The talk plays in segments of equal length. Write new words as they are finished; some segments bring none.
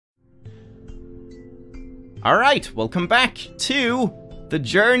Alright, welcome back to the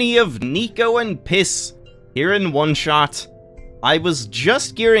journey of Nico and Piss here in OneShot. I was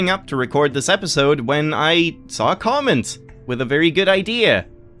just gearing up to record this episode when I saw a comment with a very good idea.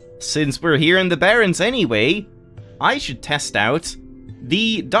 Since we're here in the Barrens anyway, I should test out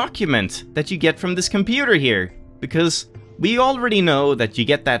the document that you get from this computer here. Because we already know that you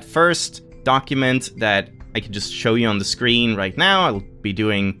get that first document that I can just show you on the screen right now. I'll be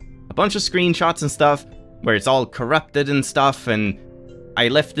doing a bunch of screenshots and stuff where it's all corrupted and stuff, and I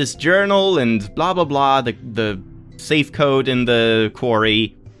left this journal and blah blah blah, the safe code in the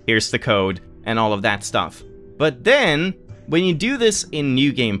quarry, here's the code, and all of that stuff. But then, when you do this in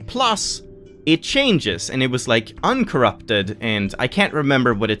New Game Plus, it changes, and it was like uncorrupted, and I can't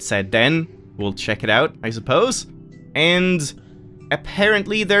remember what it said then. We'll check it out, I suppose. And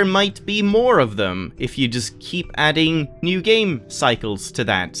apparently there might be more of them if you just keep adding new game cycles to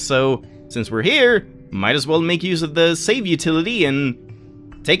that. So, since we're here, might as well make use of the save utility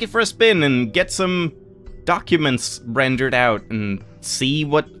and take it for a spin and get some documents rendered out and see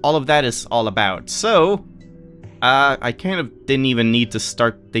what all of that is all about. So, I kind of didn't even need to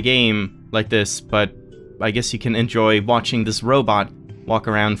start the game like this, but I guess you can enjoy watching this robot walk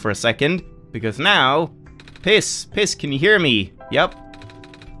around for a second, because now, Piss, can you hear me? Yep.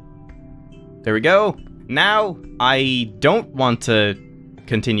 There we go. Now, I don't want to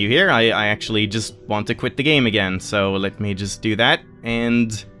continue here. I actually just want to quit the game again, so let me just do that,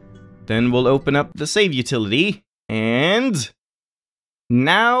 and then we'll open up the save utility, and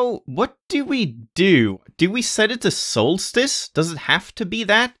now, what do we do? Do we set it to Solstice? Does it have to be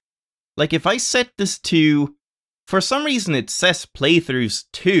that? Like, if I set this to, for some reason it says playthroughs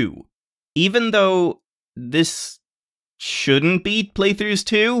 2, even though this shouldn't be playthroughs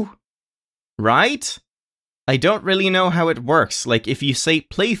 2, right? I don't really know how it works. Like, if you say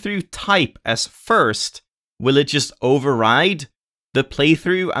playthrough type as first, will it just override the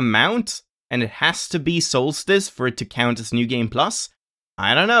playthrough amount, and it has to be Solstice for it to count as New Game Plus?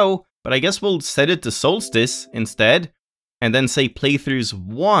 I don't know, but I guess we'll set it to Solstice instead, and then say playthroughs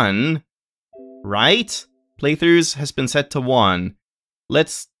 1, right? Playthroughs has been set to 1.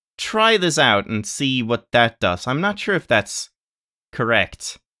 Let's try this out and see what that does. I'm not sure if that's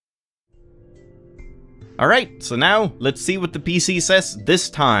correct. Alright, so now let's see what the PC says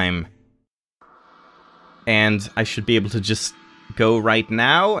this time. And I should be able to just go right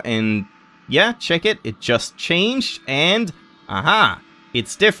now and yeah, check it. It just changed and aha,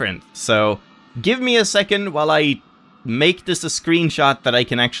 it's different. So give me a second while I make this a screenshot that I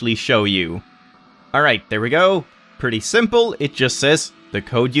can actually show you. Alright, there we go. Pretty simple. It just says the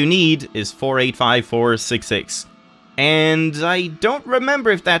code you need is 485466. And I don't remember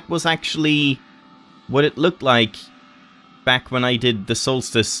if that was actually what it looked like back when I did the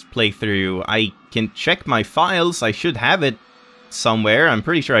Solstice playthrough. I can check my files. I should have it somewhere. I'm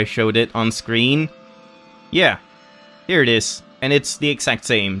pretty sure I showed it on screen. Yeah, here it is. And it's the exact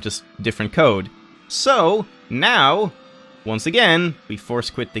same, just different code. So, now, once again, we force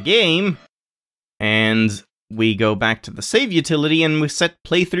quit the game, and we go back to the save utility and we set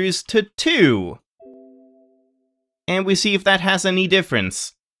playthroughs to 2. And we see if that has any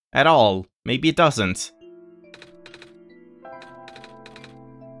difference at all. Maybe it doesn't.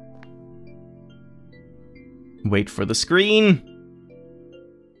 Wait for the screen.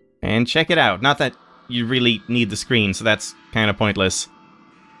 And check it out. Not that you really need the screen, so that's kind of pointless.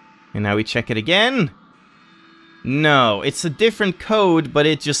 And now we check it again. No, it's a different code, but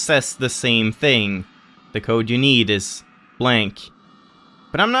it just says the same thing. The code you need is blank.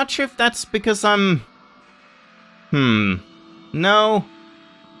 But I'm not sure if that's because I'm... No.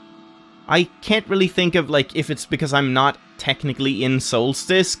 I can't really think of, like, if it's because I'm not technically in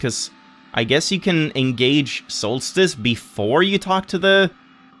Solstice, because I guess you can engage Solstice before you talk to the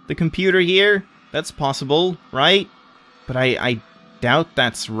computer here. That's possible, right? But I doubt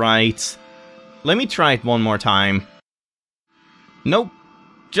that's right. Let me try it one more time. Nope.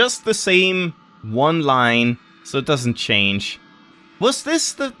 Just the same one line, so it doesn't change. Was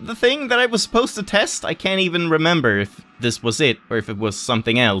this the thing that I was supposed to test? I can't even remember if this was it, or if it was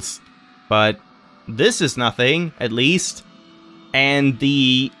something else. But this is nothing, at least. And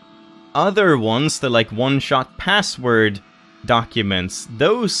the other ones, the like OneShot password documents,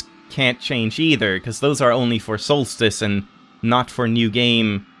 those can't change either, because those are only for Solstice and not for new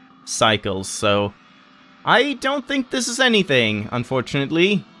game cycles. So I don't think this is anything,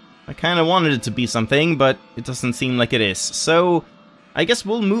 unfortunately. I kind of wanted it to be something, but it doesn't seem like it is. So I guess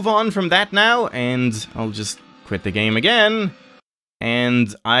we'll move on from that now, and I'll just quit the game again.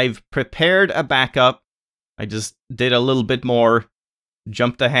 And I've prepared a backup. I just did a little bit more,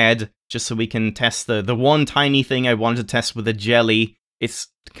 jumped ahead, just so we can test the one tiny thing I wanted to test with a jelly. It's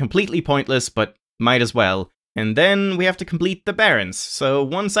completely pointless, but might as well. And then we have to complete the Barrens, so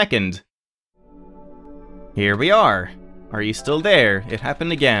 1 second. Here we are. Are you still there? It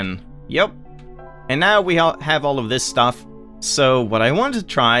happened again. Yep. And now we have all of this stuff. So what I wanted to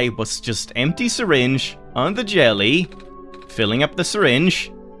try was just empty syringe on the jelly, filling up the syringe.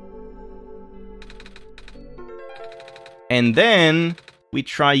 And then we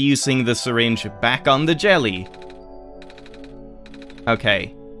try using the syringe back on the jelly.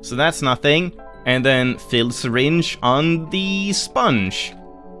 Okay, so that's nothing. And then fill syringe on the sponge.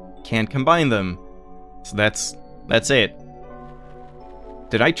 Can't combine them. So that's it.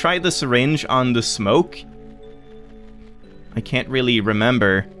 Did I try the syringe on the smoke? I can't really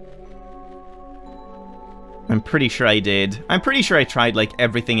remember. I'm pretty sure I did. I'm pretty sure I tried like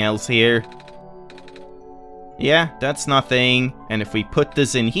everything else here. Yeah, that's nothing. And if we put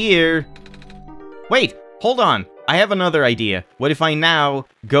this in here... Wait, hold on. I have another idea. What if I now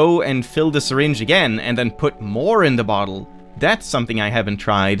go and fill the syringe again and then put more in the bottle? That's something I haven't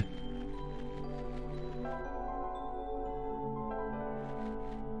tried.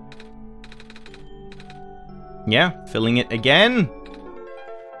 Yeah, filling it again.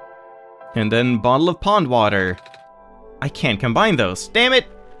 And then bottle of pond water. I can't combine those. Damn it!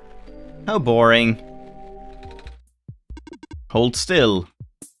 How boring. Hold still.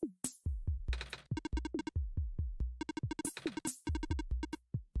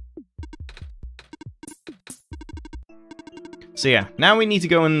 So yeah, now we need to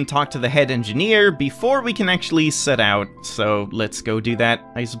go and talk to the head engineer before we can actually set out. So let's go do that,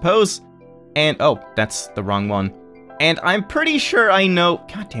 I suppose. And, oh, that's the wrong one. And I'm pretty sure I know...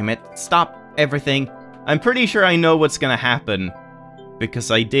 God damn it, stop everything. I'm pretty sure I know what's gonna happen.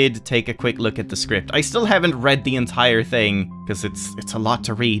 Because I did take a quick look at the script. I still haven't read the entire thing, because it's a lot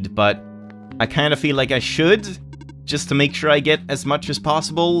to read, but I kind of feel like I should, just to make sure I get as much as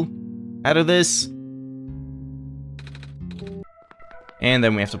possible out of this. And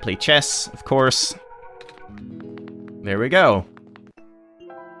then we have to play chess, of course. There we go.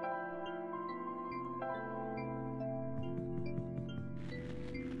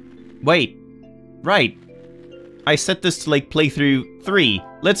 Wait. Right. I set this to like playthrough 3.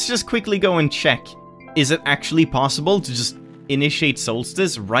 Let's just quickly go and check. Is it actually possible to just initiate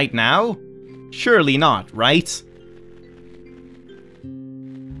Solstice right now? Surely not, right?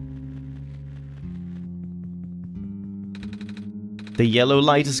 The yellow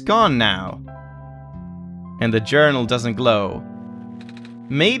light is gone now. And the journal doesn't glow.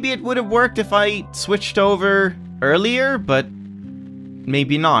 Maybe it would have worked if I switched over earlier, but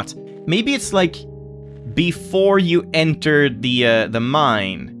maybe not. Maybe it's like before you enter the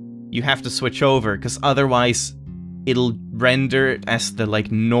mine, you have to switch over, because otherwise it'll render it as the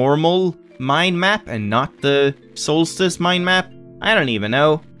like normal mine map and not the Solstice mine map. I don't even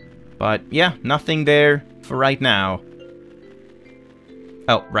know. But yeah, nothing there for right now.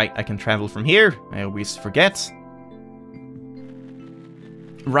 Oh, right, I can travel from here. I always forget.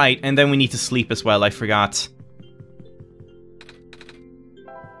 Right, and then we need to sleep as well, I forgot.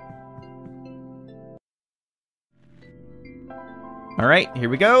 Alright, here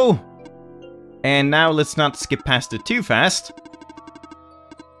we go. And now let's not skip past it too fast.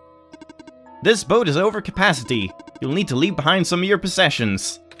 This boat is over capacity. You'll need to leave behind some of your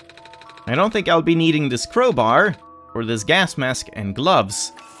possessions. I don't think I'll be needing this crowbar, or this gas mask and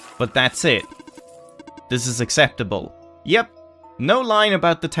gloves, but that's it. This is acceptable. Yep, no line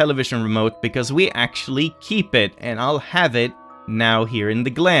about the television remote because we actually keep it, and I'll have it now here in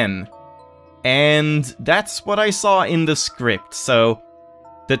the Glen. And that's what I saw in the script, so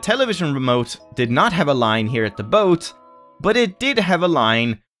the television remote did not have a line here at the boat, but it did have a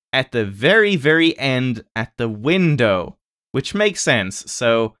line at the very, very end at the window, which makes sense.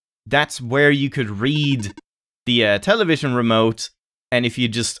 So that's where you could read the television remote, and if you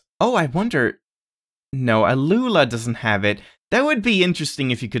just... Oh, I wonder... No, Alula doesn't have it. That would be interesting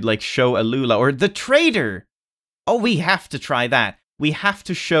if you could, like, show Alula, or the trader! Oh, we have to try that. We have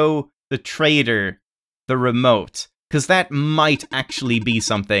to show the trader the remote, because that might actually be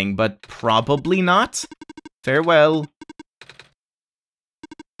something, but probably not. Farewell.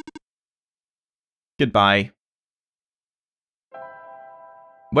 Goodbye.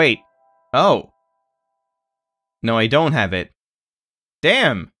 Wait. Oh. No, I don't have it.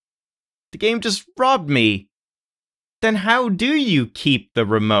 Damn. The game just robbed me. Then how do you keep the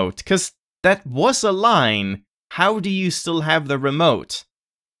remote? Because that was a line. How do you still have the remote?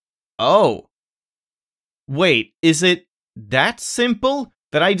 Oh. Wait, is it that simple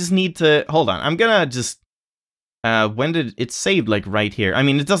that I just need to... Hold on, I'm gonna just When did it saved, like, right here? I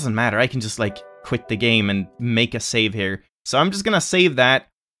mean, it doesn't matter. I can just, like, quit the game and make a save here. So I'm just gonna save that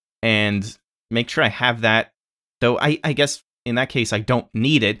and make sure I have that. Though I guess in that case I don't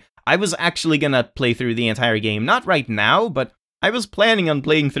need it. I was actually gonna play through the entire game. Not right now, but I was planning on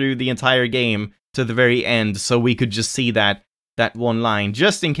playing through the entire game to the very end so we could just see that one line,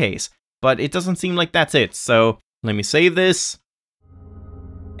 just in case. But it doesn't seem like that's it, so let me save this.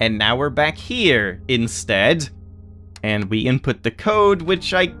 And now we're back here instead. And we input the code,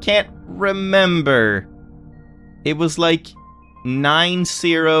 which I can't remember. It was like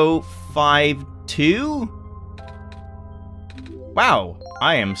 9052? Wow,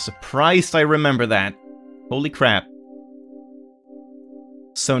 I am surprised I remember that. Holy crap.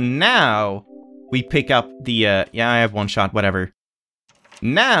 So now we pick up the, yeah, I have OneShot, whatever.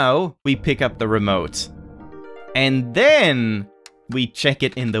 Now we pick up the remote. And then we check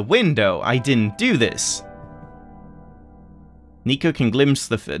it in the window. I didn't do this. Nico can glimpse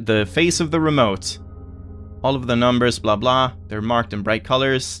the face of the remote. All of the numbers, blah blah, they're marked in bright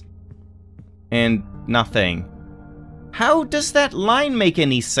colors. And nothing. How does that line make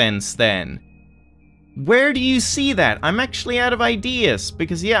any sense then? Where do you see that? I'm actually out of ideas,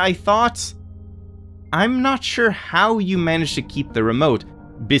 because yeah, I thought... I'm not sure how you managed to keep the remote,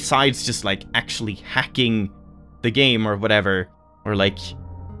 besides just like actually hacking the game or whatever. Or like,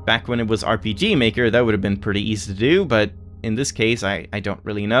 back when it was RPG Maker, that would have been pretty easy to do, but in this case, I don't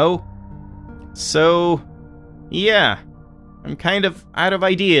really know. So, yeah, I'm kind of out of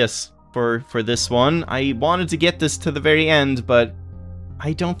ideas for this one. I wanted to get this to the very end, but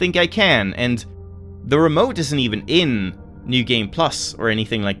I don't think I can, and the remote isn't even in New Game Plus or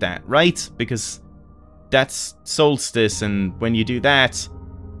anything like that, right? Because that's Solstice, and when you do that,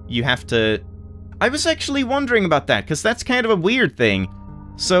 you have to... I was actually wondering about that, because that's kind of a weird thing.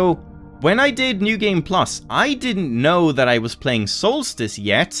 So, when I did New Game Plus, I didn't know that I was playing Solstice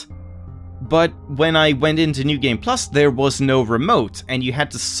yet, but when I went into New Game Plus, there was no remote, and you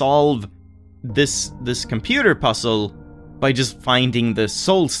had to solve this computer puzzle by just finding the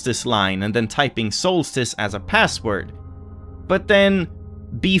Solstice line and then typing Solstice as a password. But then,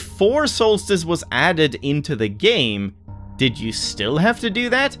 before Solstice was added into the game, did you still have to do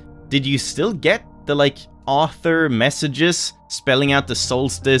that? Did you still get the, like, author messages spelling out the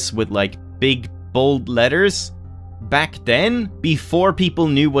Solstice with, like, big, bold letters? Back then, before people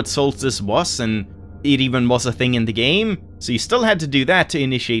knew what Solstice was and it even was a thing in the game? So you still had to do that to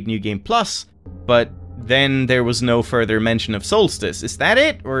initiate New Game Plus, but then there was no further mention of Solstice. Is that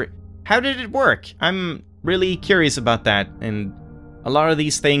it? Or how did it work? I'm really curious about that, and a lot of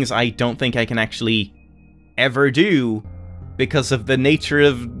these things I don't think I can actually ever do because of the nature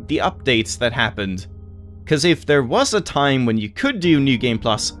of the updates that happened. Because if there was a time when you could do New Game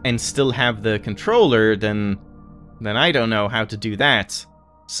Plus and still have the controller, then I don't know how to do that.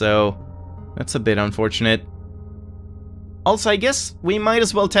 So, that's a bit unfortunate. Also, I guess we might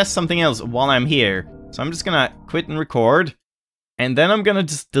as well test something else while I'm here. So I'm just gonna quit and record, and then I'm gonna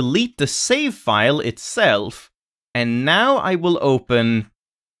just delete the save file itself, and now I will open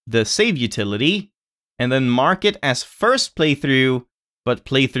the save utility, and then mark it as first playthrough, but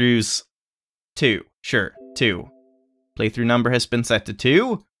playthroughs 2. Sure, 2. Playthrough number has been set to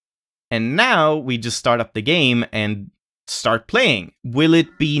 2, and now we just start up the game and start playing. Will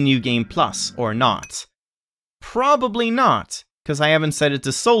it be New Game Plus or not? Probably not, because I haven't set it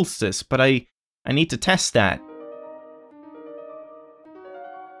to Solstice, but I need to test that.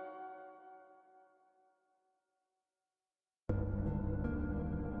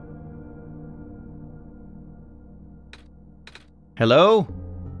 Hello?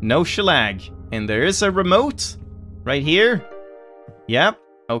 No shelag. And there is a remote right here. Yep,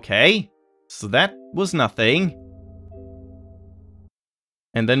 okay. So that was nothing.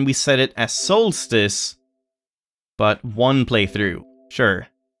 And then we set it as Solstice, but 1 playthrough. Sure.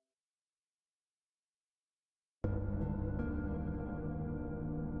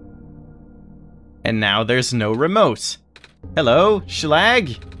 And now there's no remote. Hello,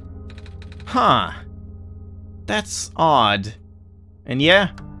 shelag? Huh. That's odd. And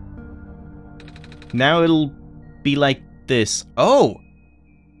yeah. Now it'll be like this. Oh!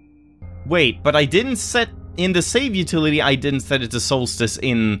 Wait, but I didn't set... In the save utility, I didn't set it to Solstice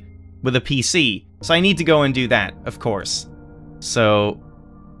with a PC. So I need to go and do that, of course. So,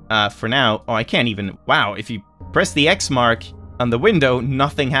 for now... Oh, I can't even... Wow, if you press the X mark on the window,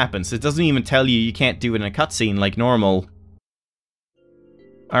 nothing happens. It doesn't even tell you can't do it in a cutscene like normal.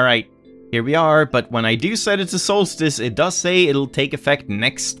 Alright, here we are, but when I do set it to Solstice, it does say it'll take effect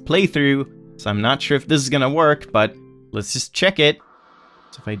next playthrough. So I'm not sure if this is gonna work, but let's just check it.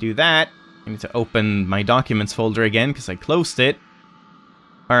 So if I do that, I need to open my documents folder again because I closed it.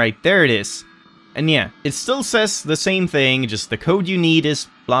 Alright, there it is. And yeah, it still says the same thing, just the code you need is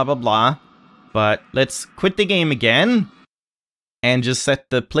blah blah blah. But let's quit the game again. And just set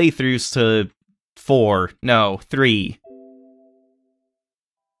the playthroughs to 3.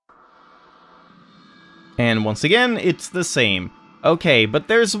 And once again, it's the same. Okay, but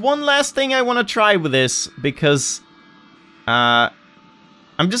there's one last thing I want to try with this, because I'm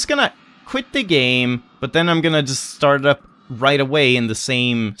just gonna quit the game, but then I'm gonna just start it up right away in the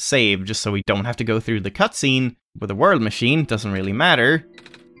same save, just so we don't have to go through the cutscene with a world machine. Doesn't really matter.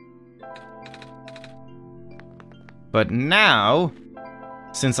 But now,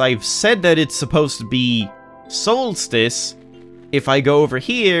 since I've said that it's supposed to be Solstice, if I go over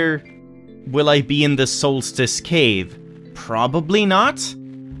here, will I be in the Solstice cave? Probably not.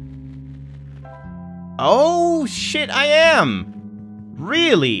 Oh shit, I am!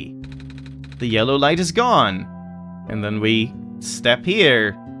 Really? The yellow light is gone. And then we step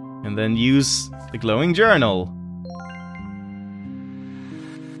here, and then use the glowing journal.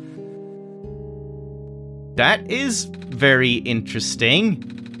 That is very interesting.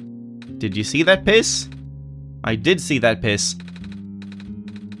 Did you see that piss? I did see that piss.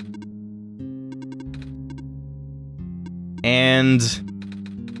 And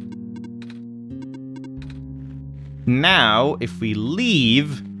now, if we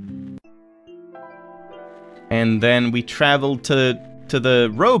leave, and then we travel to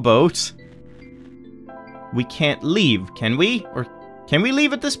the rowboat, we can't leave, can we? Or can we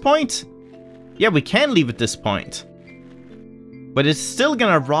leave at this point? Yeah, we can leave at this point. But it's still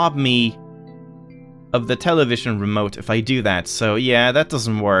gonna rob me of the television remote if I do that, so yeah, that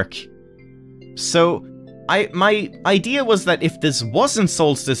doesn't work. So, my idea was that if this wasn't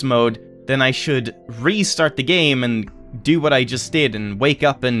Solstice mode, then I should restart the game and do what I just did and wake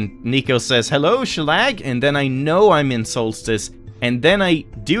up and Nico says, "Hello, Shelag," and then I know I'm in Solstice, and then I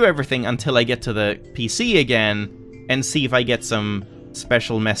do everything until I get to the PC again and see if I get some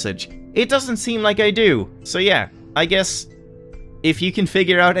special message. It doesn't seem like I do, so yeah, I guess if you can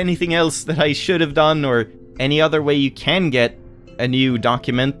figure out anything else that I should have done or any other way you can get a new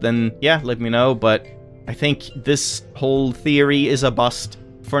document, then yeah, let me know, but I think this whole theory is a bust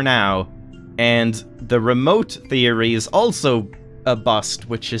for now. And the remote theory is also a bust,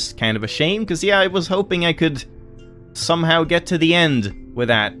 which is kind of a shame, because yeah, I was hoping I could somehow get to the end with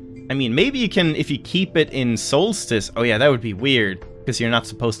that. I mean, maybe you can, if you keep it in Solstice. Oh yeah, that would be weird, because you're not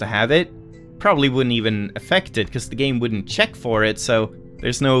supposed to have it. Probably wouldn't even affect it, because the game wouldn't check for it, so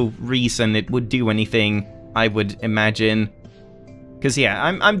there's no reason it would do anything, I would imagine. Because yeah,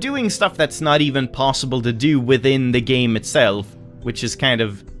 I'm doing stuff that's not even possible to do within the game itself, which is kind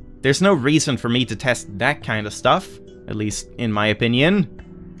of... There's no reason for me to test that kind of stuff, at least in my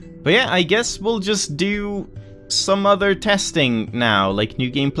opinion. But yeah, I guess we'll just do some other testing now, like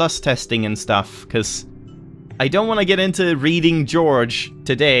New Game Plus testing and stuff, because I don't want to get into reading George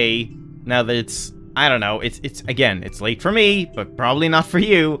today, now that it's... I don't know, it's again, it's late for me, but probably not for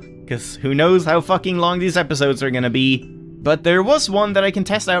you, because who knows how fucking long these episodes are gonna be. But there was one that I can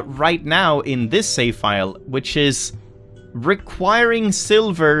test out right now in this save file, which is requiring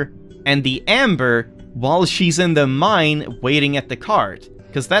Silver and the Amber while she's in the mine waiting at the cart.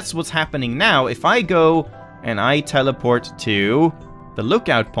 Because that's what's happening now. If I go and I teleport to the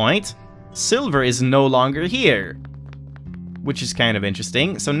lookout point, Silver is no longer here. Which is kind of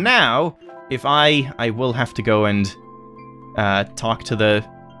interesting. So now, if I will have to go and talk to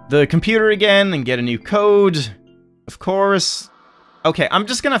the computer again and get a new code. Of course. Okay, I'm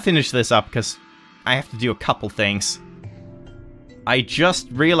just gonna finish this up because I have to do a couple things. I just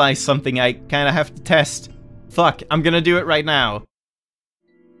realized something I kind of have to test. Fuck, I'm gonna do it right now.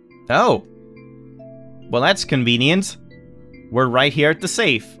 Oh. Well, that's convenient. We're right here at the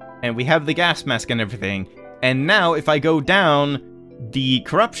safe, and we have the gas mask and everything. And now, if I go down, the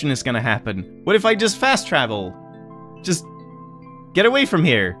corruption is gonna happen. What if I just fast travel? Just get away from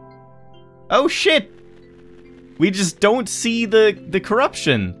here. Oh shit! We just don't see the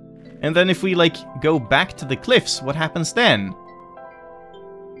corruption. And then if we, like, go back to the cliffs, what happens then?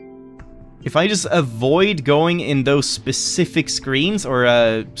 If I just avoid going in those specific screens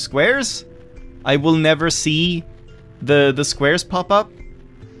or squares, I will never see the squares pop up?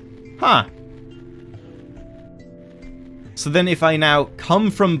 Huh. So then if I now come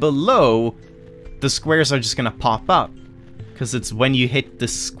from below, the squares are just gonna pop up. Because it's when you hit the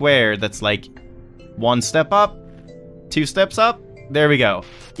square that's like 1 step up, 2 steps up. There we go.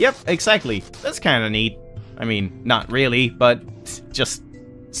 Yep, exactly. That's kind of neat. I mean, not really, but just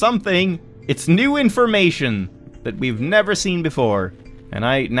something. It's new information that we've never seen before.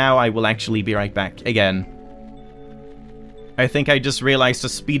 And now I will actually be right back again. I think I just realized a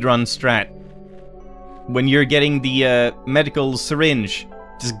speedrun strat. When you're getting the medical syringe,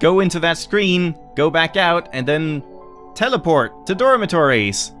 just go into that screen, go back out, and then teleport to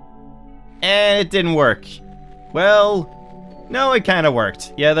dormitories. And it didn't work. Well, no, it kind of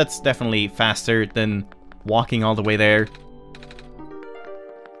worked. Yeah, that's definitely faster than walking all the way there.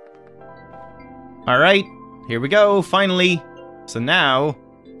 Alright, here we go, finally. So now,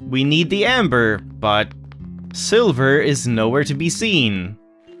 we need the amber, but silver is nowhere to be seen.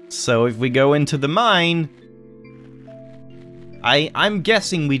 So if we go into the mine, I'm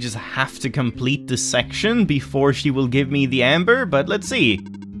guessing we just have to complete this section before she will give me the amber, but let's see.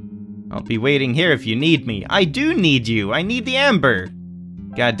 I'll be waiting here if you need me. I do need you, I need the amber.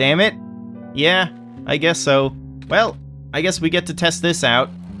 God damn it. Yeah, I guess so. Well, I guess we get to test this out.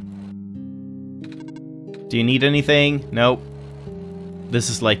 Do you need anything? Nope. This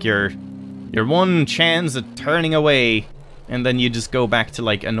is like your one chance at turning away, and then you just go back to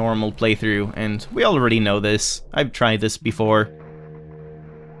like a normal playthrough, and we already know this. I've tried this before.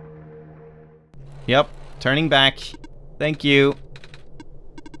 Yep, turning back. Thank you.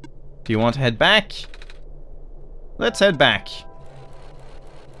 Do you want to head back? Let's head back.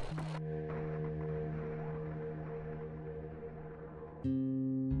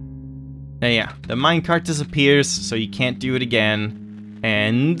 Yeah, the minecart disappears, so you can't do it again.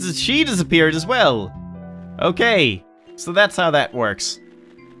 And she disappeared as well. Okay, so that's how that works.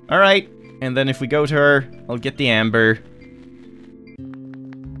 Alright, and then if we go to her, I'll get the amber.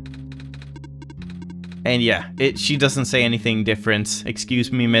 And yeah, she doesn't say anything different.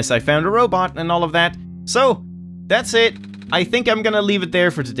 Excuse me, miss, I found a robot and all of that. So, that's it. I think I'm gonna leave it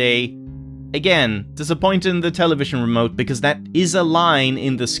there for today. Again, disappointed in the television remote because that is a line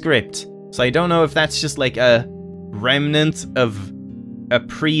in the script. So I don't know if that's just like a remnant of a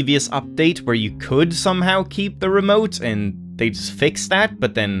previous update where you could somehow keep the remote and they just fixed that,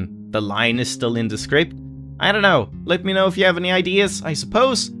 but then the line is still in the script. I don't know. Let me know if you have any ideas, I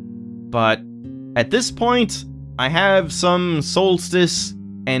suppose. But at this point, I have some Solstice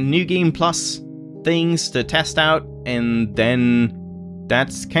and New Game Plus things to test out, and then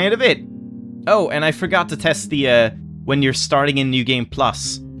that's kind of it. Oh, and I forgot to test the, when you're starting in New Game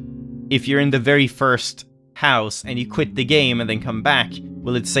Plus, if you're in the very first house and you quit the game and then come back,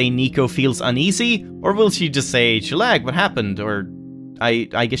 will it say Nico feels uneasy? Or will she just say, Shalag, what happened? Or I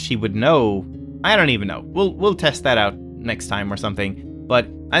guess she would know. I don't even know. We'll test that out next time or something. But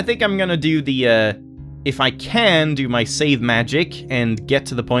I think I'm gonna do the, if I can, do my save magic and get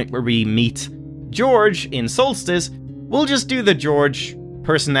to the point where we meet George in Solstice. We'll just do the George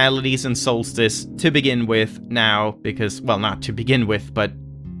personalities in Solstice to begin with now, because, well, not to begin with, but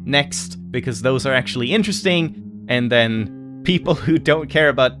next, because those are actually interesting, and then people who don't care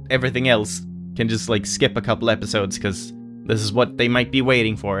about everything else can just like skip a couple episodes, because this is what they might be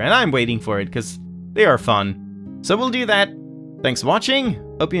waiting for, and I'm waiting for it because they are fun. So we'll do that. Thanks for watching,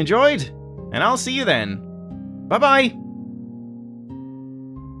 hope you enjoyed, and I'll see you then. Bye bye!